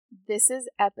This is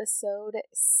episode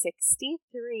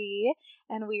 63,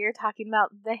 and we are talking about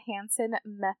the Hansen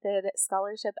Method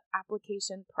scholarship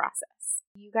application process.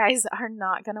 You guys are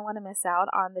not going to want to miss out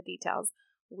on the details.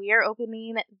 We are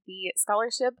opening the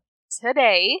scholarship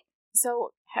today,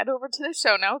 so head over to the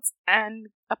show notes and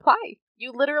apply.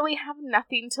 You literally have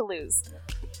nothing to lose.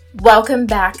 Welcome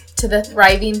back to the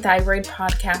Thriving Thyroid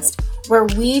Podcast, where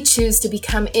we choose to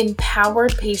become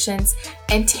empowered patients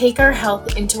and take our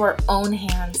health into our own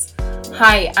hands.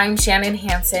 Hi, I'm Shannon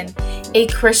Hansen, a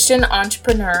Christian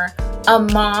entrepreneur, a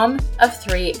mom of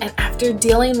 3, and after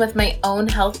dealing with my own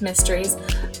health mysteries,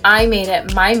 I made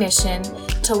it my mission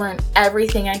to learn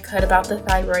everything I could about the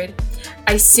thyroid.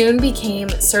 I soon became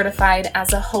certified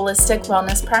as a holistic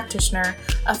wellness practitioner,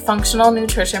 a functional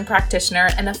nutrition practitioner,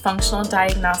 and a functional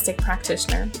diagnostic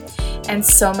practitioner, and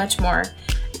so much more.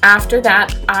 After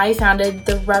that, I founded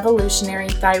the revolutionary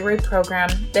thyroid program,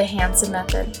 the Hansen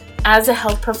Method. As a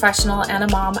health professional and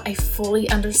a mom, I fully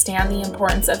understand the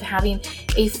importance of having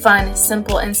a fun,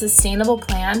 simple, and sustainable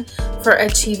plan for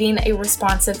achieving a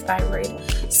responsive thyroid.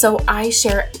 So I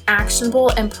share actionable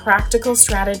and practical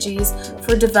strategies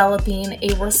for developing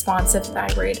a responsive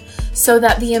thyroid so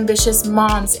that the ambitious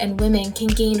moms and women can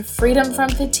gain freedom from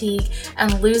fatigue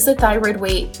and lose the thyroid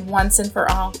weight once and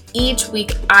for all. Each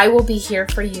week, I will be here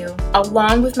for you.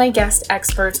 Along with my guest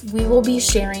experts, we will be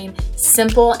sharing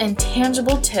simple and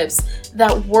tangible tips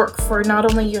that work for not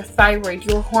only your thyroid,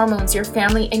 your hormones, your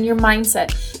family, and your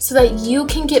mindset so that you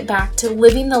can get back to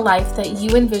living the life that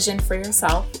you envisioned for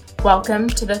yourself. Welcome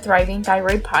to the Thriving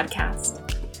Thyroid Podcast.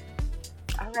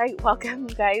 All right, welcome,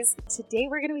 you guys. Today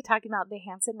we're going to be talking about the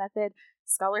Hansen Method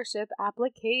scholarship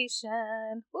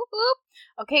application. Whoop, whoop.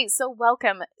 Okay, so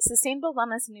welcome. Sustainable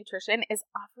Wellness and Nutrition is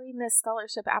offering this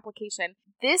scholarship application.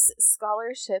 This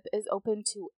scholarship is open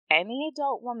to any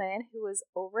adult woman who is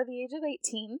over the age of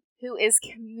 18 who is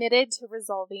committed to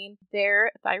resolving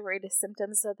their thyroid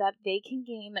symptoms so that they can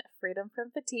gain freedom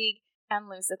from fatigue and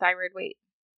lose the thyroid weight.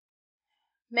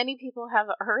 Many people have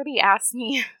already asked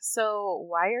me, so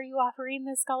why are you offering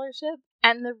this scholarship?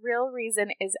 And the real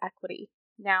reason is equity.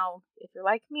 Now, if you're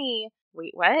like me,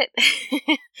 wait, what?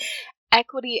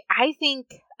 Equity, I think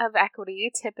of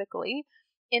equity typically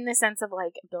in the sense of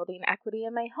like building equity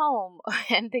in my home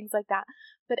and things like that.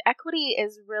 But equity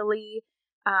is really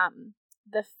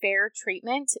the fair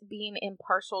treatment, being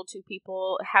impartial to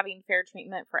people, having fair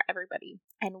treatment for everybody.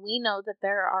 And we know that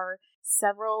there are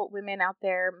several women out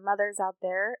there, mothers out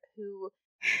there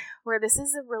where this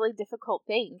is a really difficult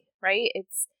thing, right?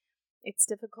 It's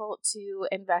difficult to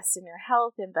invest in your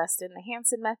health, invest in the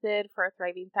Hansen Method for a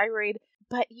thriving thyroid,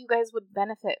 but you guys would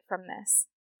benefit from this,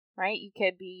 right? You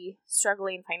could be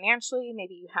struggling financially.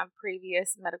 Maybe you have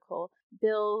previous medical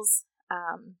bills.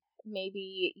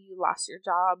 Maybe you lost your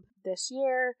job this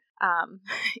year.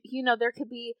 There could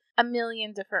be a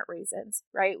million different reasons,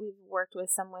 right? We've worked with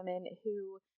some women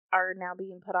who are now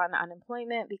being put on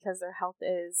unemployment because their health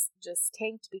is just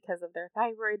tanked because of their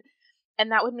thyroid.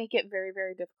 And that would make it very,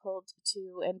 very difficult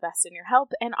to invest in your health.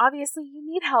 And obviously you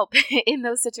need help in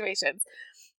those situations.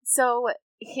 So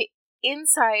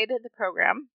inside the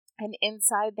program and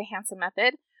inside the Hansen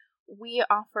Method, we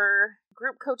offer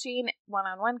group coaching,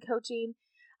 one-on-one coaching,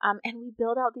 and we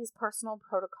build out these personal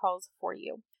protocols for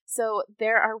you. So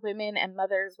there are women and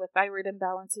mothers with thyroid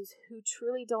imbalances who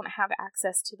truly don't have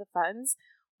access to the funds,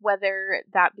 whether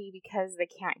that be because they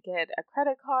can't get a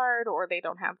credit card or they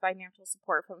don't have financial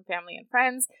support from family and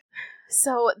friends.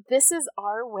 So this is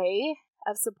our way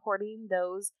of supporting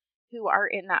those who are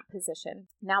in that position.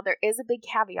 Now, there is a big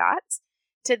caveat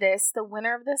to this. The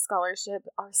winner of the scholarship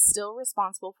are still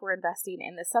responsible for investing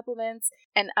in the supplements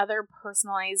and other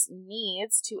personalized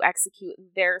needs to execute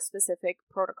their specific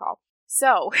protocol.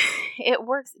 So it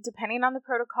works depending on the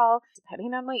protocol,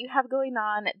 depending on what you have going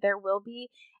on. There will be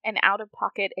an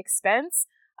out-of-pocket expense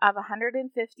of $150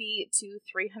 to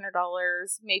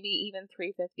 $300, maybe even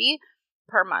 $350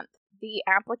 per month. The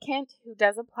applicant who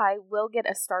does apply will get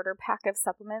a starter pack of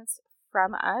supplements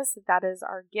from us. That is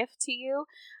our gift to you.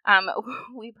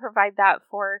 We provide that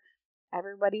for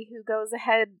everybody who goes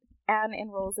ahead and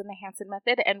enrolls in the Hansen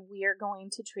Method, and we are going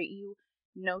to treat you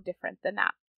no different than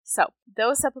that. So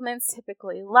those supplements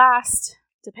typically last,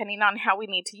 depending on how we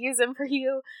need to use them for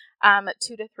you,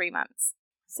 2 to 3 months.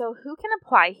 So who can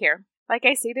apply here? Like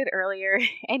I stated earlier,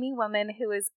 any woman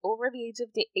who is over the age of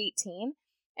 18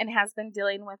 and has been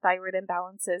dealing with thyroid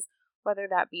imbalances, whether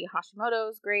that be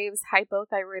Hashimoto's, Graves',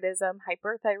 hypothyroidism,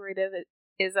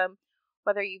 hyperthyroidism,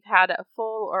 whether you've had a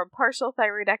full or partial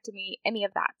thyroidectomy, any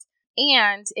of that.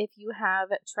 And if you have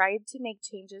tried to make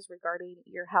changes regarding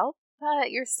your health,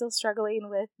 but you're still struggling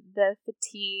with the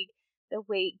fatigue, the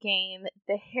weight gain,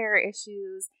 the hair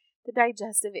issues, the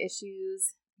digestive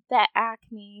issues, the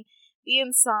acne, the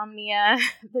insomnia,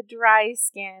 the dry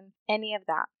skin, any of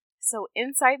that. So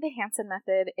inside the Hansen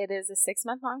Method, it is a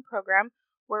 6-month-long program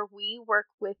where we work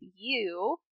with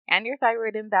you and your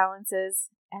thyroid imbalances,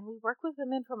 and we work with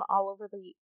women from all over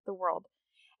the world.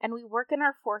 And we work in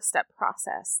our 4-step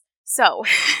process. So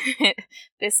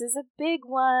this is a big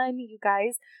one, you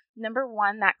guys. Number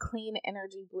 1, that clean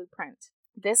energy blueprint.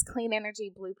 This clean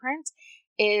energy blueprint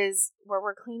is where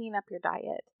we're cleaning up your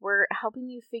diet. We're helping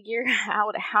you figure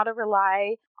out how to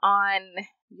rely on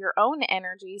your own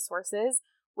energy sources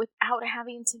without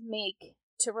having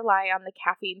to rely on the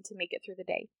caffeine to make it through the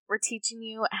day. We're teaching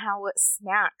you how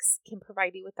snacks can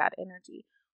provide you with that energy,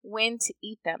 when to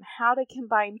eat them, how to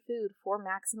combine food for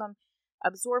maximum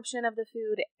absorption of the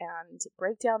food and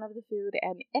breakdown of the food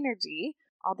and energy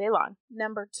all day long.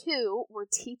 Number 2, we're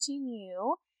teaching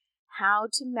you how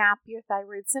to map your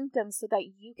thyroid symptoms so that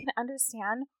you can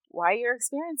understand why you're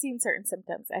experiencing certain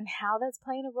symptoms and how that's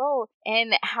playing a role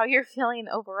in how you're feeling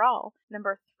overall.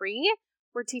 Number 3,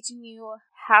 we're teaching you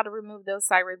how to remove those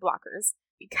thyroid blockers,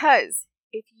 because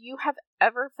if you have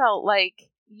ever felt like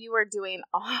you are doing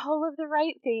all of the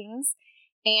right things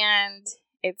and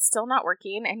it's still not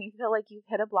working and you feel like you've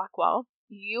hit a block wall,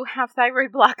 you have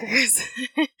thyroid blockers.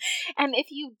 And if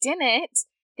you didn't,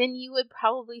 then you would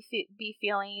probably be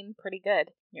feeling pretty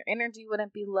good. Your energy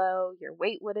wouldn't be low, your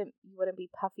weight you wouldn't be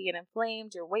puffy and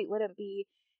inflamed, your weight wouldn't be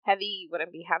heavy, you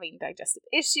wouldn't be having digestive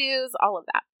issues, all of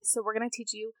that. So we're going to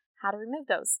teach you how to remove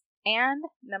those. And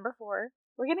number 4,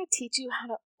 we're going to teach you how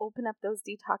to open up those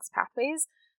detox pathways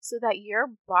so that your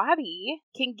body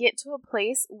can get to a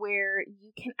place where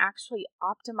you can actually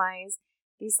optimize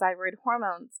these thyroid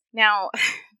hormones. Now,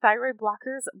 thyroid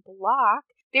blockers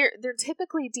they're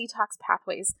typically detox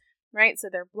pathways, right? So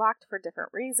they're blocked for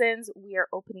different reasons. We are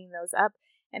opening those up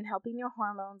and helping your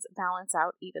hormones balance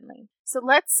out evenly. So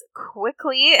let's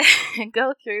quickly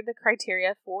go through the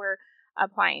criteria for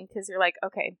applying, because you're like,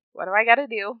 okay, what do I got to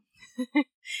do?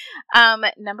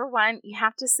 Number 1, you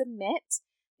have to submit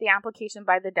the application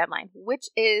by the deadline, which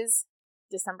is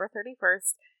December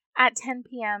 31st at 10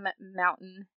 p.m.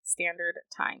 Mountain Standard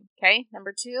Time. Okay.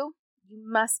 Number 2, you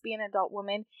must be an adult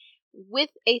woman with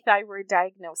a thyroid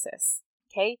diagnosis.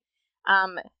 Okay.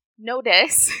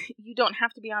 Notice you don't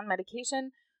have to be on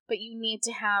medication, but you need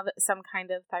to have some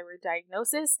kind of thyroid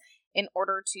diagnosis in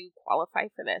order to qualify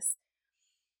for this.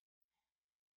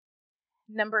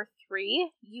 Number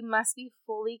 3, you must be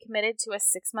fully committed to a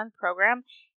 6-month program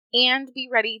and be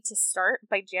ready to start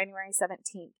by January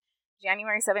 17th.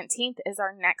 January 17th is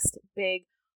our next big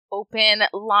open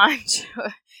launch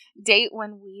date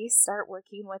when we start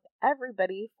working with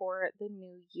everybody for the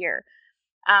new year.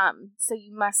 So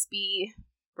you must be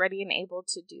ready and able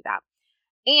to do that.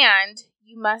 And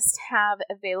you must have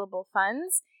available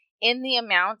funds in the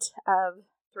amount of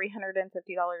 $350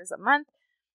 a month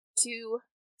to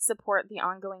support the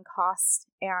ongoing cost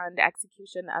and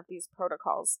execution of these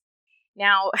protocols.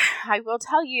 Now, I will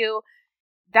tell you,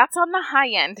 that's on the high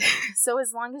end. So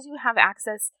as long as you have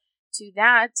access to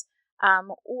that,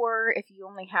 or if you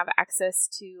only have access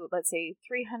to, let's say,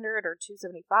 $300 or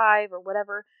 $275 or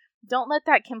whatever, don't let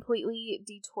that completely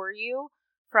detour you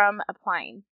from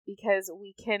applying, because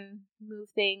we can move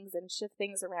things and shift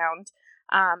things around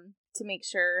to make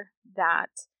sure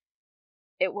that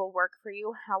it will work for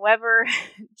you. However,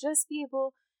 just be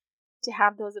able to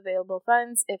have those available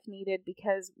funds if needed,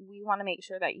 because we want to make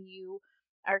sure that you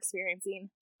are experiencing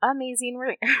amazing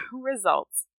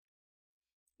results.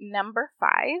 Number 5,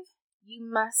 you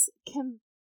must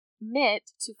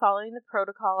commit to following the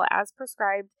protocol as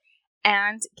prescribed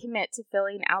and commit to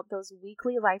filling out those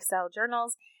weekly lifestyle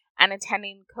journals and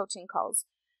attending coaching calls.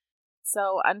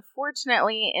 So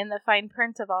unfortunately, in the fine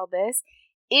print of all this,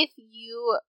 if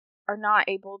you are not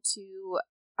able to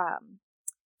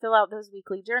fill out those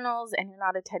weekly journals and you're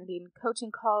not attending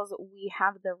coaching calls, we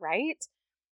have the right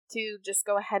to just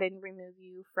go ahead and remove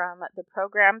you from the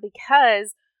program,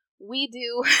 because we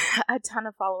do a ton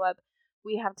of follow-up.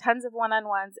 We have tons of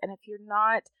one-on-ones, and if you're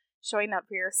not showing up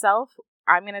for yourself,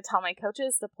 I'm going to tell my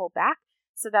coaches to pull back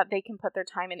so that they can put their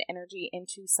time and energy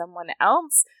into someone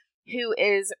else who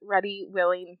is ready,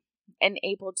 willing, and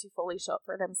able to fully show up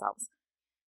for themselves.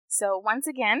 So once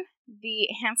again, the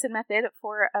Hansen Method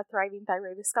for a Thriving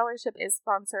Thyroid Scholarship is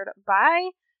sponsored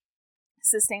by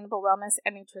Sustainable Wellness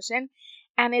and Nutrition,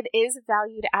 and it is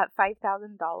valued at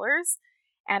 $5,000,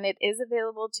 and it is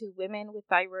available to women with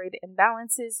thyroid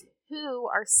imbalances who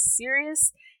are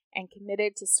serious and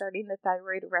committed to starting the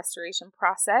thyroid restoration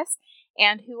process,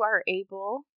 and who are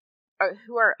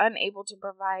unable to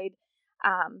provide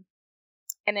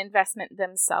an investment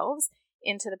themselves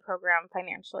into the program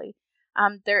financially.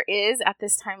 There is, at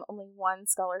this time, only one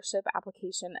scholarship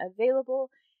application available,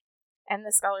 and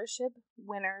the scholarship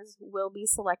winners will be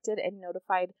selected and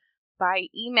notified by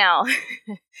email.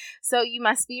 So you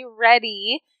must be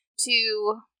ready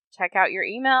to check out your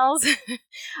emails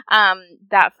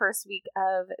that first week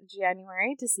of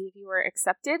January to see if you were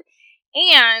accepted,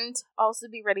 and also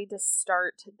be ready to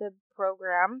start the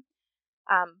program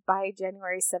by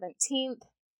January 17th,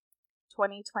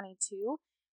 2022.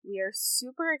 We are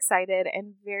super excited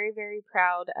and very, very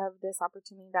proud of this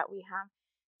opportunity that we have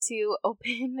to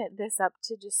open this up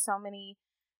to just so many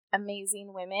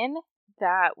amazing women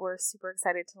that we're super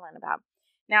excited to learn about.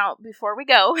 Now, before we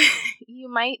go, you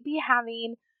might be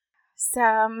having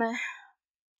some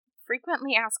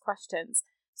frequently asked questions.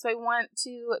 So I want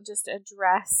to just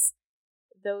address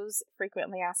those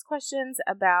frequently asked questions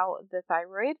about the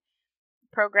thyroid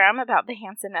program, about the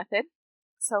Hansen method.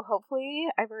 So hopefully,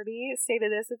 I've already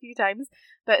stated this a few times,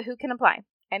 but who can apply?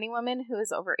 Any woman who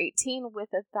is over 18 with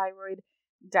a thyroid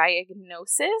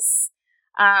diagnosis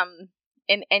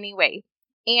in any way.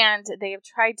 And they have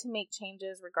tried to make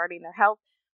changes regarding their health,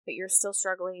 but you're still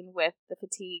struggling with the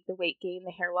fatigue, the weight gain,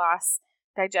 the hair loss,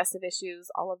 digestive issues,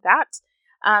 all of that.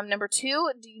 Number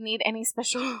 2, do you need any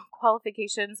special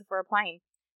qualifications for applying?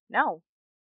 No.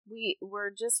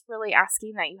 We're just really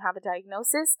asking that you have a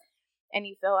diagnosis and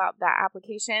you fill out that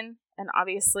application. And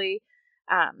obviously,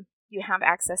 you have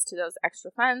access to those extra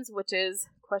funds, which is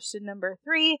question number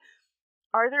 3.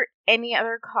 Are there any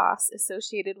other costs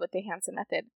associated with the Hansen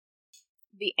method?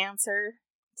 The answer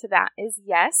to that is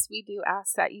yes. We do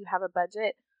ask that you have a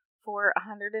budget for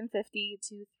 $150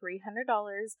 to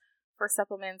 $300 for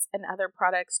supplements and other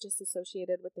products just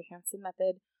associated with the Hansen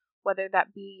method, whether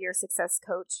that be your success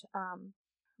coach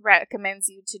recommends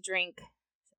you to drink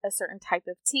a certain type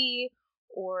of tea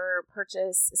or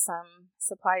purchase some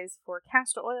supplies for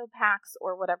castor oil packs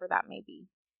or whatever that may be.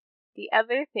 The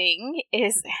other thing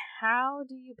is, how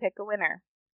do you pick a winner?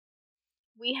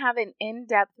 We have an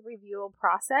in-depth review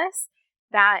process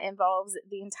that involves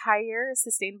the entire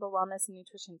Sustainable Wellness and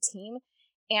Nutrition team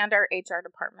and our HR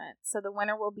department. So the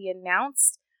winner will be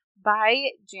announced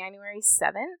by January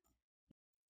 7th,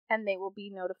 and they will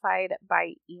be notified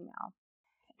by email.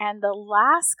 And the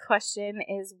last question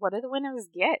is, what do the winners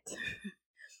get?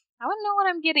 I want to know what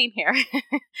I'm getting here.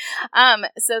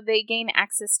 So they gain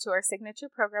access to our signature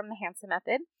program, the Hansen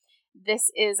Method.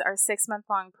 This is our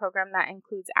 6-month-long program that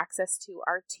includes access to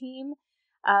our team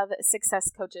of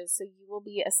success coaches. So you will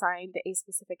be assigned a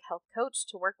specific health coach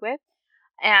to work with,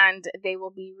 and they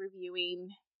will be reviewing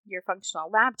your functional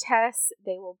lab tests.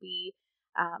 They will be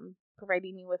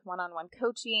providing you with one-on-one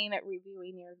coaching,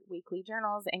 reviewing your weekly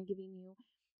journals, and giving you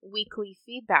weekly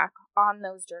feedback on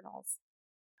those journals,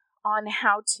 on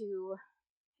how to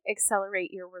accelerate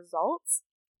your results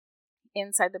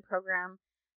inside the program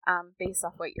based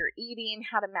off what you're eating,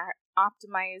 how to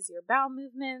optimize your bowel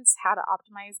movements, how to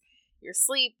optimize your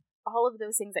sleep, all of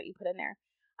those things that you put in there.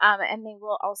 And they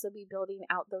will also be building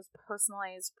out those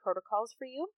personalized protocols for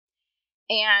you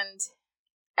and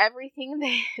everything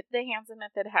that the Hansen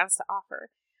Method has to offer.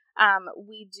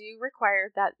 We do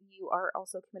require that you are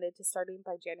also committed to starting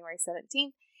by January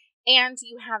 17th, and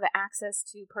you have access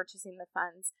to purchasing the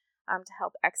funds to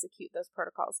help execute those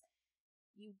protocols.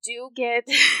 You do get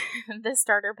the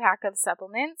starter pack of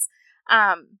supplements,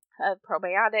 of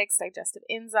probiotics, digestive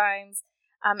enzymes,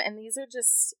 and these are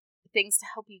just things to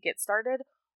help you get started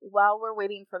while we're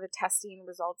waiting for the testing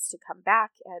results to come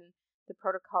back and the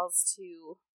protocols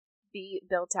to be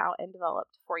built out and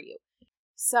developed for you.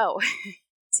 So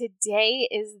today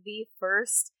is the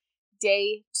first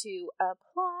day to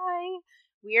apply.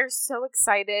 We are so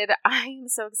excited. I am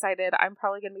so excited. I'm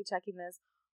probably going to be checking this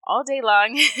all day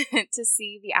long to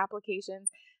see the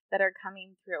applications that are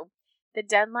coming through. The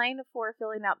deadline for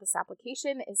filling out this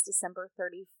application is December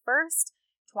 31st,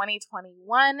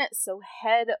 2021. So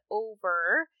head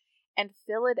over and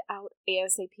fill it out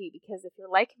ASAP, because if you're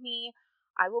like me,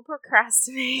 I will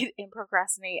procrastinate,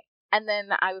 and then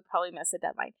I would probably miss a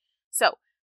deadline. So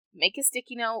make a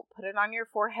sticky note, put it on your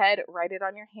forehead, write it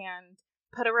on your hand,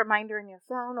 put a reminder in your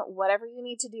phone, whatever you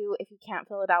need to do. If you can't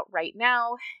fill it out right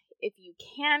now, if you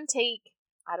can take,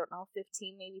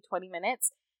 15, maybe 20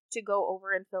 minutes to go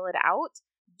over and fill it out,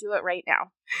 do it right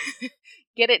now.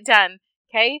 Get it done,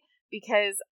 okay?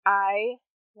 Because I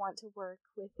want to work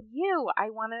with you.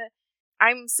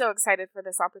 I'm so excited for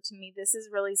this opportunity. This is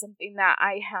really something that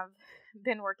I have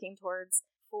been working towards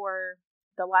for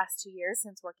the last 2 years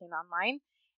since working online.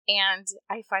 and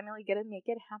I finally get to make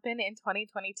it happen in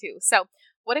 2022. So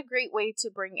what a great way to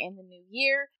bring in the new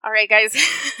year. All right, guys,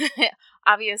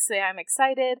 obviously I'm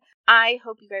excited. I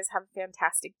hope you guys have a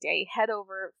fantastic day. Head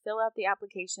over, fill out the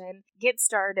application, get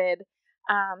started,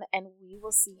 and we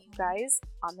will see you guys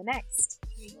on the next.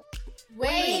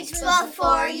 Wait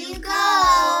before you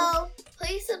go!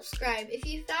 Please subscribe if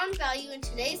you found value in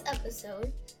today's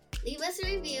episode. Leave us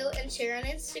a review and share on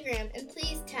Instagram, and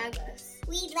please tag us.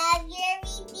 We love your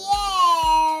reviews.